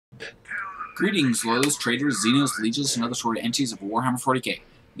Greetings, loyalists, traders, Xenos, legions, and other sort of entities of Warhammer 40k.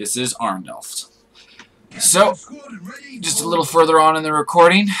 This is Aren. So, just a little further on in the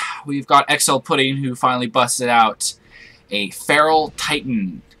recording, we've got XL Pudding, who finally busted out a Feral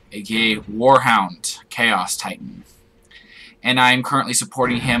Titan, aka Warhound Chaos Titan. And I'm currently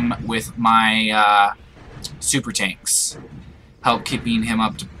supporting him with my super tanks. Help keeping him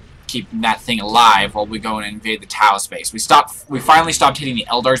up to keeping that thing alive while we go and invade the Tao's base. We finally stopped hitting the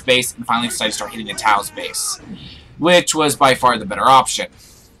Eldar's base and finally decided to start hitting the Tao's base, which was by far the better option.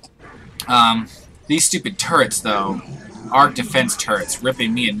 These stupid turrets, though, arc defense turrets,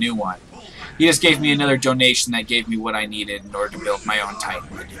 ripping me a new one. He just gave me another donation that gave me what I needed in order to build my own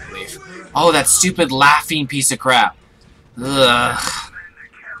Titan, I do believe. Oh, that stupid laughing piece of crap. Ugh.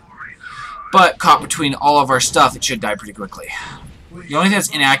 But caught between all of our stuff, it should die pretty quickly. The only thing that's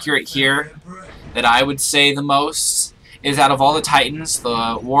inaccurate here, that I would say the most, is out of all the Titans, the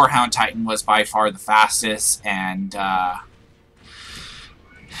Warhound Titan was by far the fastest, and, yeah,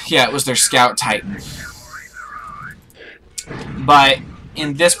 it was their Scout Titan. But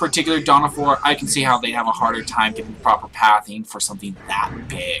in this particular Dawn of War, I can see how they have a harder time getting proper pathing for something that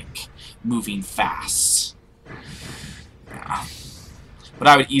big, moving fast. Yeah. But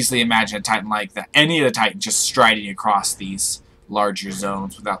I would easily imagine a Titan like that, any of the Titans just striding across these larger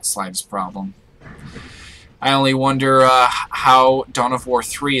zones without the slightest problem. I only wonder how Dawn of War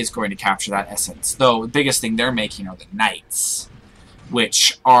 3 is going to capture that essence. Though the biggest thing they're making are the Knights,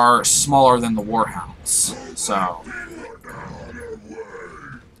 which are smaller than the Warhounds. So,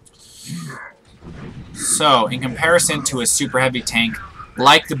 in comparison to a super heavy tank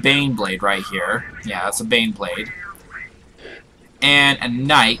like the Baneblade right here, yeah, that's a Baneblade, and a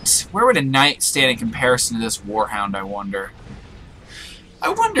Knight, where would a Knight stand in comparison to this Warhound, I wonder? I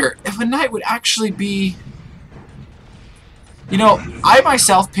wonder if a Knight would actually be... You know, I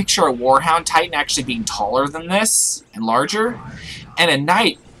myself picture a Warhound Titan actually being taller than this, and larger, and a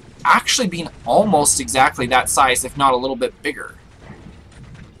Knight actually being almost exactly that size, if not a little bit bigger.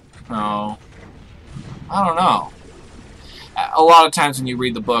 Oh, I don't know. A lot of times when you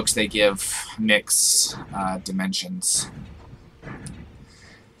read the books, they give mixed dimensions.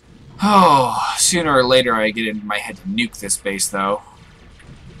 Oh, sooner or later I get into my head to nuke this base, though.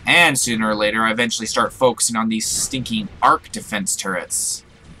 And sooner or later I eventually start focusing on these stinking arc defense turrets.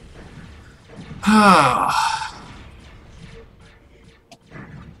 Oh,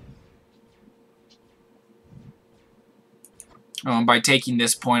 and by taking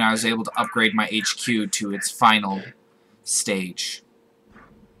this point, I was able to upgrade my HQ to its final stage.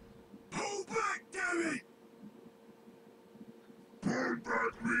 Pull back, damn it! Pull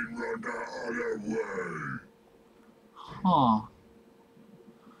back, me run the other way. Huh.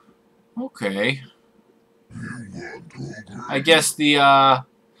 Okay. I guess the, oh,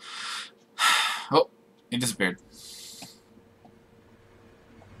 it disappeared.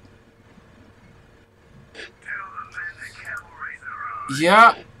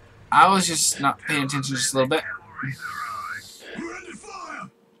 Yeah, I was just not paying attention just a little bit.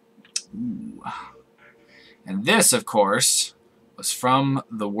 Ooh. And this, of course, was from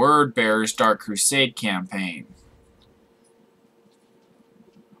the Word Bearer's Dark Crusade campaign.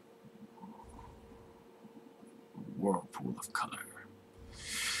 Whirlpool of color.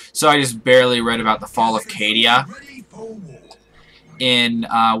 So I just barely read about the fall of Cadia in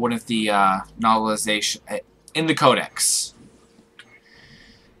one of the novelization in the Codex,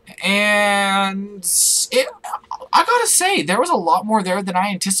 and I gotta say there was a lot more there than I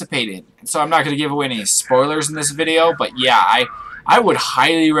anticipated. So I'm not gonna give away any spoilers in this video, but yeah, I would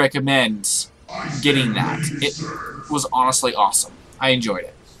highly recommend getting that. It was honestly awesome. I enjoyed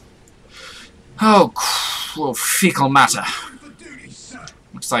it. Oh, little fecal matter.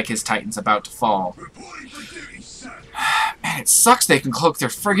 Looks like his Titan's about to fall. Man, it sucks they can cloak their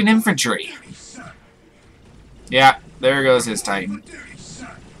friggin' infantry. Yeah, there goes his Titan.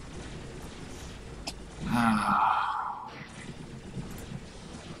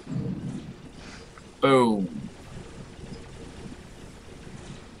 Boom.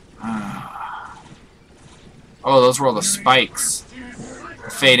 Oh, those were all the spikes. The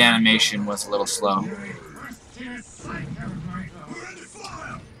fade animation was a little slow.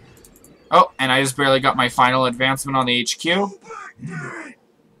 Oh, and I just barely got my final advancement on the HQ.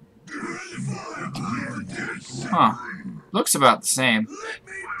 Huh. Looks about the same.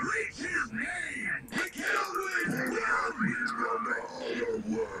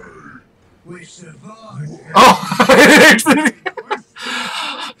 Oh!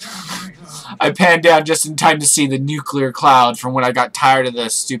 I panned down just in time to see the nuclear cloud from when I got tired of the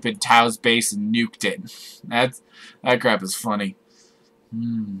stupid Tao's base and nuked it. That crap is funny.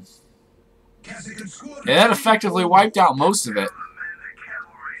 Yeah, that effectively wiped out most of it.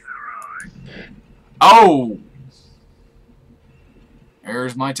 Oh!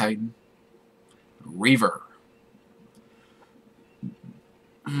 There's my Titan. Reaver.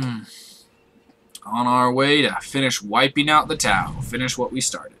 On our way to finish wiping out the Tau. Finish what we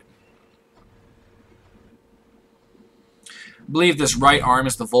started. I believe this right arm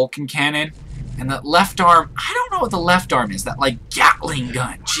is the Vulcan cannon. And that left arm, I don't know what the left arm is. That, like, Gatling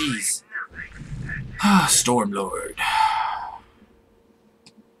gun. Jeez. Stormlord.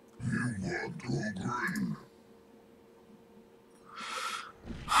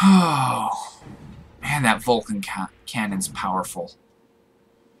 Oh. Man, that Vulcan cannon's powerful.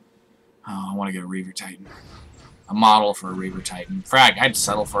 Oh, I want to get a Reaver Titan. A model for a Reaver Titan. Frag, I'd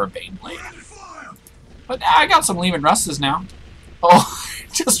settle for a Baneblade. But I got some Lehman Russes now. Oh,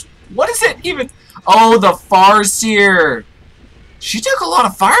 just, what is it even? Oh, the Farseer. She took a lot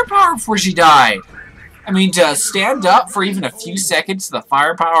of firepower before she died. I mean, to stand up for even a few seconds to the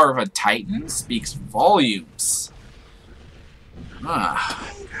firepower of a Titan speaks volumes.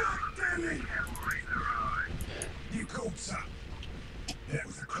 Ah. That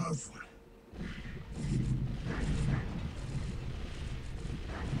was a close one.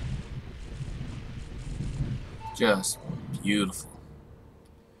 Just beautiful.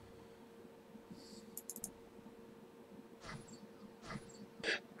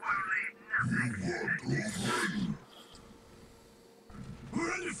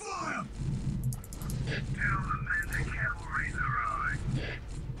 We're under fire! Tell the men the cavalry's arrived.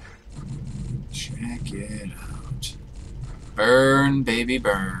 Check it out. Burn, baby,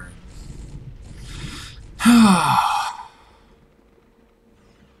 burn. Oh!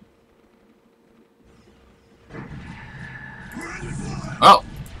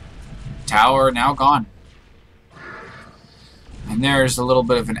 Tower now gone. And there's a little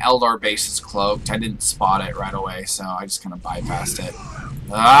bit of an Eldar base that's cloaked. I didn't spot it right away, so I just kind of bypassed it.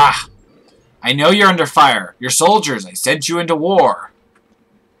 Ah! I know you're under fire. You're soldiers. I sent you into war.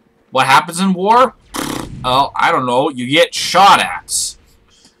 What happens in war? Oh, I don't know. You get shot at.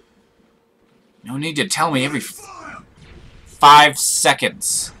 No need to tell me every 5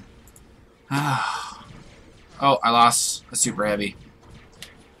 seconds. Oh, I lost a super heavy.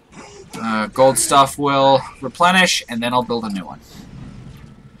 Gold stuff will replenish, and then I'll build a new one.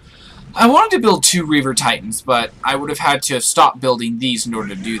 I wanted to build 2 Reaver Titans, but I would have had to stop building these in order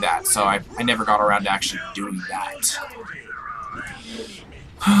to do that, so I never got around to actually doing that.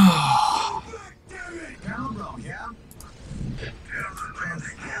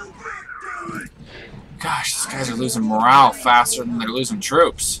 Gosh, these guys are losing morale faster than they're losing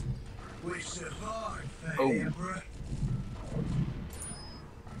troops. Oh.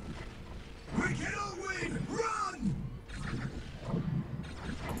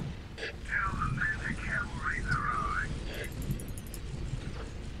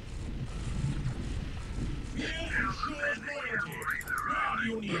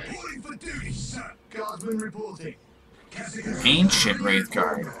 Reporting for duty, sir. Guardsman reporting. Ancient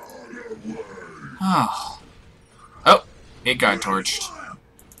Wraithguard. Oh. Oh, it got torched.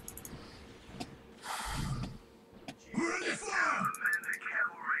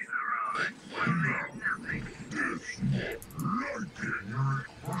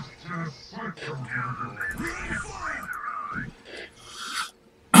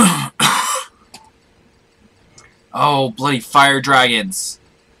 Oh, bloody fire dragons.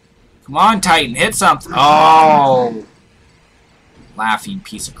 Come on, Titan, hit something. Oh. Laughing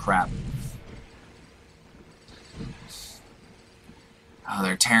piece of crap. Oh,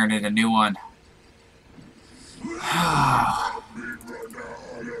 they're tearing it a new one.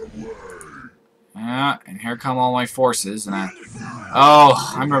 Yeah, and here come all my forces, and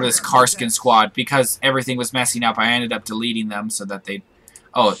oh, I remember this Karskin squad. Because everything was messing up, I ended up deleting them so that they'd...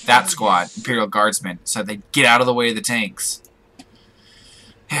 Oh, that squad, Imperial Guardsmen, so they'd get out of the way of the tanks.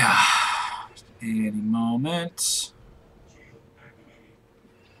 Yeah. Any moment.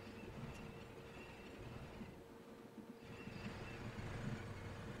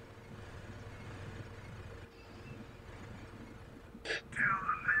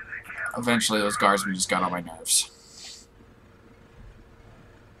 Eventually, those guardsmen just got on my nerves.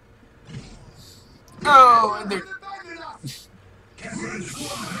 Oh, and they're...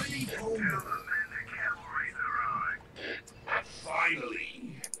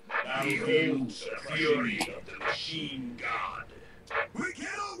 Finally, thou beholds the fury of the machine god. We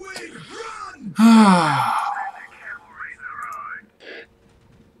cannot win! Run!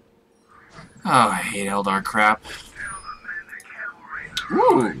 Oh, I hate Eldar crap.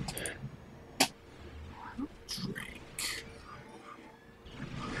 Ooh. Drake.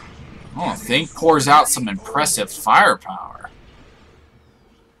 Oh, thing pours out some impressive firepower.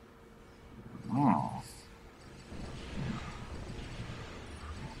 Oh.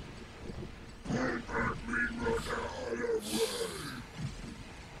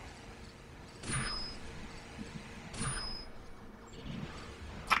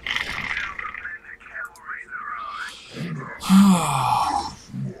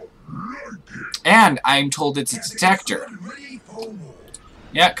 And I'm told it's a detector.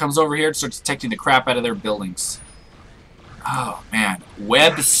 Yeah, it comes over here and starts detecting the crap out of their buildings. Oh, man.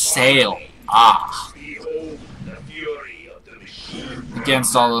 Web sail. Ah.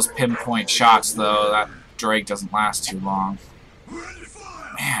 Against all those pinpoint shots, though, that Drake doesn't last too long.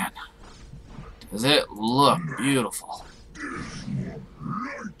 Man. Does it look beautiful.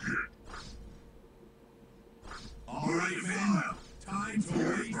 Alright, man. Time to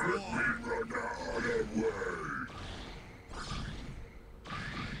wait for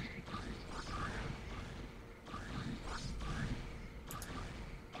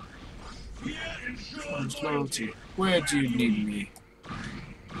Loyalty. Where do you need me?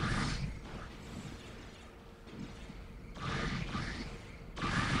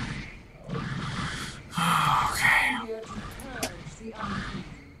 Okay.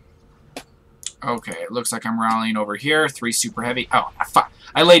 Okay, it looks like I'm rallying over here. 3 super heavy. Oh,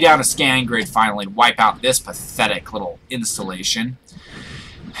 I lay down a scan grid finally to wipe out this pathetic little installation.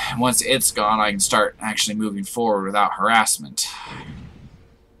 Once it's gone, I can start actually moving forward without harassment.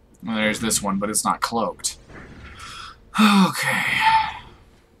 Well, there's this one, but it's not cloaked. Okay.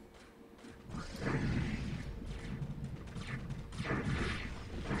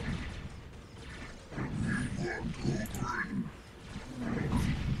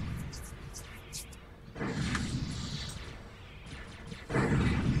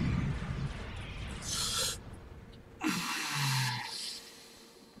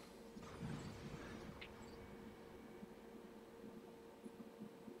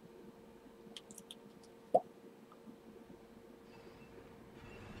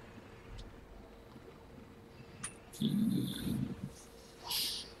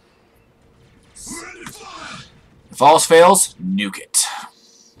 If all fails, nuke it.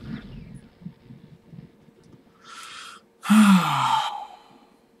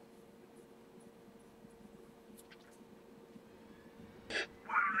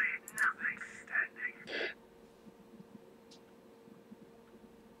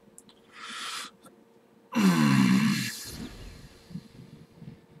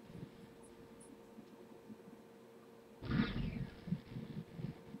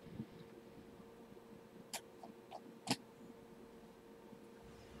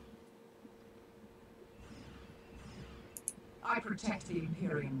 I protect the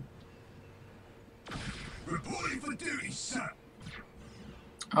Imperium. reporting for duty, sir.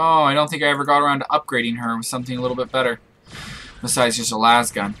 Oh, I don't think I ever got around to upgrading her with something a little bit better. Besides just a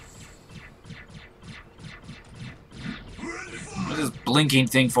las gun. What is this blinking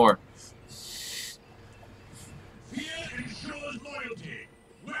thing for? Fear ensures loyalty.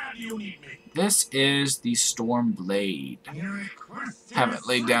 Where do you need me? This is the Storm Blade. Haven't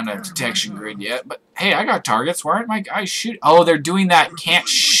laid down a detection grid yet, but hey, I got targets. Why aren't my guys shooting? Oh, they're doing that can't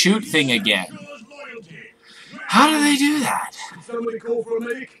shoot thing again. How do they do that? Did somebody call for a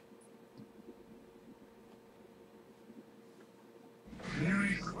medic?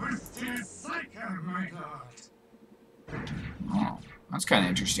 Oh, that's kind of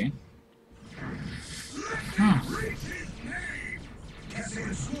interesting.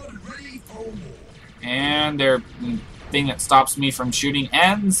 And their thing that stops me from shooting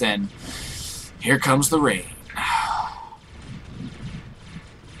ends, and here comes the rain.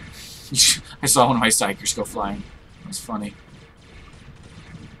 I saw one of my psychers go flying. It was funny.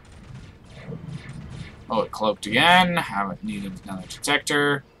 Oh, it cloaked again. Haven't needed another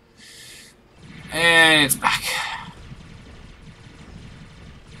detector. And it's back.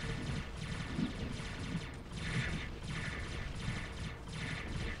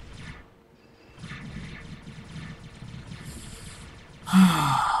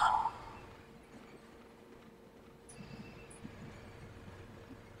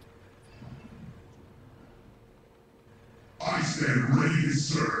 I stand ready to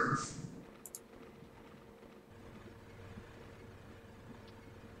serve.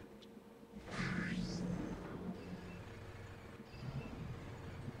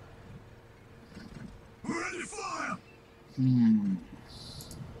 Ready fire!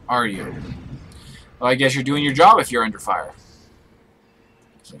 Are you? Well, I guess you're doing your job if you're under fire.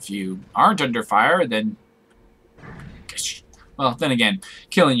 So if you aren't under fire, then... Well, then again,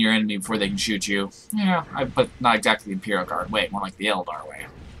 killing your enemy before they can shoot you. Yeah, but not exactly the Imperial Guard way, more like the Eldar way.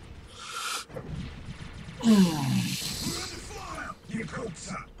 Fire! You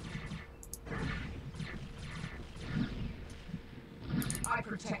coaxer! I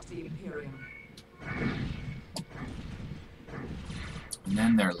protect the Imperium. And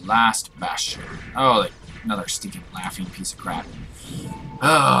then their last bastion. Oh, another stinking laughing piece of crap.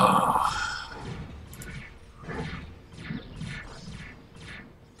 Oh.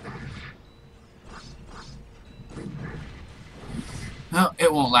 No,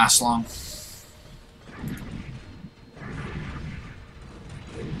 it won't last long.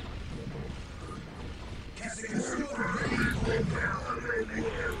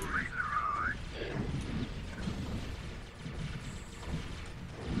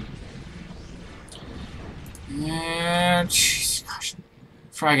 And jeez, gosh,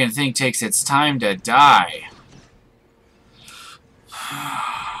 friggin' thing takes its time to die.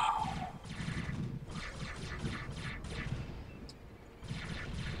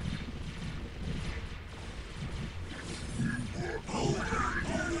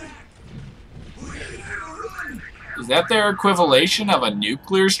 Is that their equivalent of a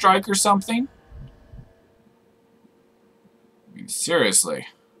nuclear strike or something? I mean, seriously.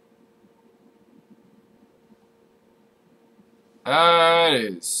 That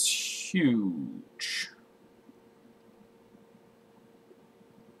is huge.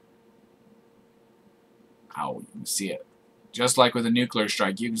 Ow, you can see it. Just like with a nuclear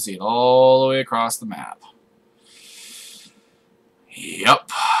strike, you can see it all the way across the map.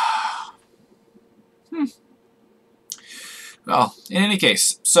 Yep. Well, in any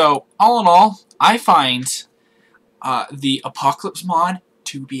case, so all in all, I find the Apocalypse mod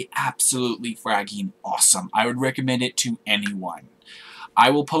to be absolutely fragging awesome. I would recommend it to anyone. I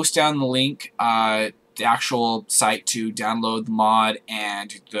will post down the link, the actual site to download the mod,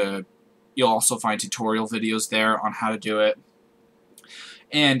 and you'll also find tutorial videos there on how to do it.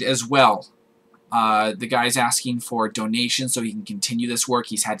 And as well, the guy's asking for donations so he can continue this work.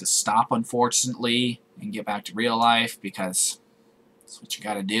 He's had to stop, unfortunately, and get back to real life because that's what you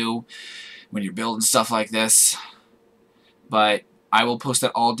gotta do when you're building stuff like this. But I will post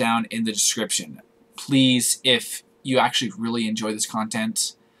that all down in the description. Please, if you actually really enjoy this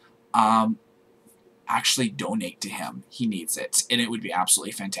content, actually donate to him. He needs it, and it would be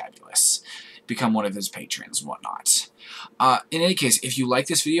absolutely fantabulous. Become one of his patrons and whatnot. In any case, if you like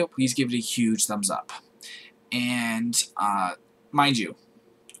this video, please give it a huge thumbs up. And, mind you,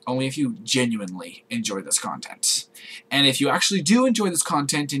 only if you genuinely enjoy this content. And if you actually do enjoy this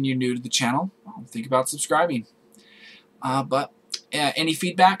content and you're new to the channel, well, think about subscribing. Any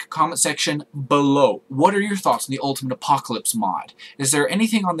feedback, comment section below. What are your thoughts on the Ultimate Apocalypse mod? Is there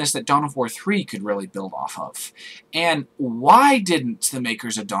anything on this that Dawn of War 3 could really build off of? And why didn't the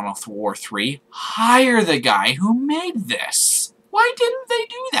makers of Dawn of War 3 hire the guy who made this? Why didn't they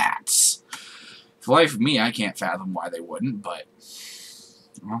do that? For the life of me, I can't fathom why they wouldn't, but,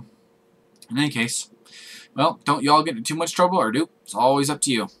 well, in any case, well, don't y'all get into too much trouble, or do. It's always up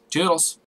to you. Toodles.